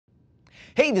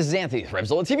Hey, this is Anthony with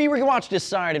RevZilla TV, where you can watch,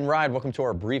 decide, and ride. Welcome to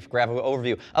our brief graphical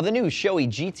overview of the new Shoei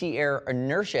GT Air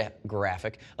Inertia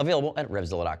graphic, available at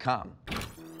RevZilla.com.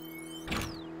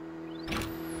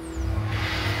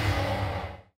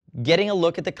 Getting a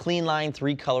look at the clean line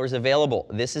 3 colors available.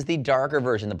 This is the darker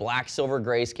version, the black, silver,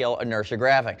 grayscale Inertia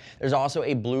graphic. There's also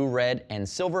a blue, red, and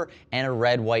silver, and a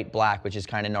red, white, black, which is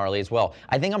kind of gnarly as well.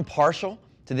 I think I'm partial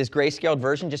to this grayscaled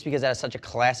version just because it has such a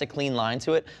classic clean line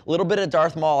to it. A little bit of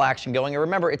Darth Maul action going. And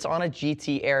remember, it's on a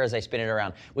GT Air as I spin it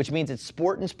around, which means it's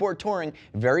sport and sport touring,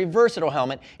 very versatile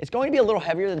helmet. It's going to be a little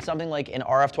heavier than something like an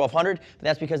RF1200, but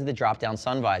that's because of the drop-down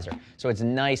sun visor. So it's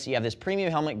nice. You have this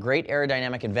premium helmet, great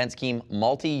aerodynamic and vent scheme,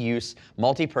 multi-use,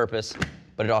 multi-purpose,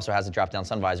 but it also has a drop-down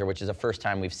sun visor, which is the first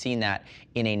time we've seen that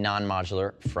in a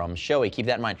non-modular from Shoei. Keep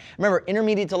that in mind. Remember,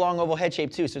 intermediate to long oval head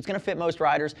shape too, so it's going to fit most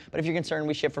riders, but if you're concerned,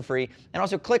 we ship for free. And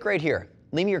also click right here.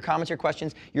 Leave me your comments or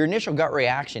questions, your initial gut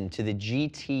reaction to the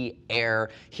GT Air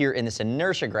here in this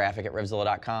Inertia graphic at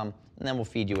RevZilla.com, and then we'll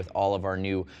feed you with all of our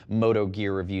new moto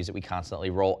gear reviews that we constantly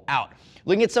roll out.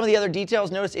 Looking at some of the other details,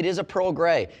 notice it is a pearl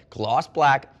gray, gloss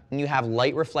black, and you have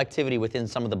light reflectivity within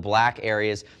some of the black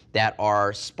areas that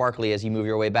are sparkly as you move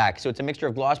your way back. So it's a mixture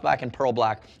of gloss black and pearl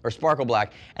black, or sparkle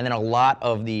black, and then a lot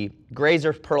of the grays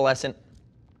are pearlescent.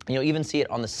 And you'll even see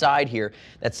it on the side here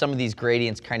that some of these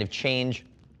gradients kind of change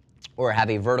or have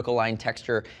a vertical line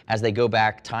texture as they go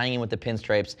back, tying in with the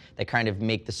pinstripes that kind of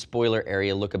make the spoiler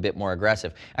area look a bit more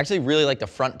aggressive. I actually really like the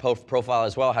front profile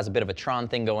as well. It has a bit of a Tron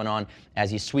thing going on.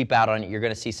 As you sweep out on it, you're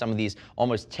going to see some of these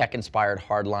almost tech-inspired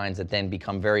hard lines that then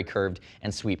become very curved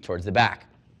and sweep towards the back.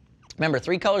 Remember,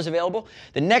 3 colors available.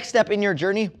 The next step in your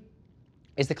journey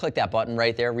is to click that button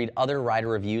right there, read other rider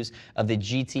reviews of the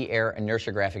GT Air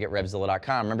Inertia graphic at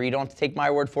RevZilla.com. Remember, you don't have to take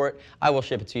my word for it. I will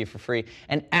ship it to you for free.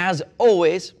 And as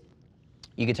always,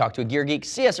 you can talk to a gear geek.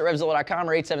 See us at RevZilla.com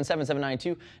or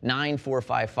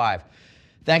 877-792-9455.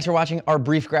 Thanks for watching our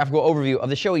brief graphical overview of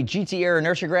the Shoei GT Air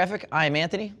Inertia graphic. I am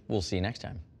Anthony. We'll see you next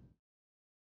time.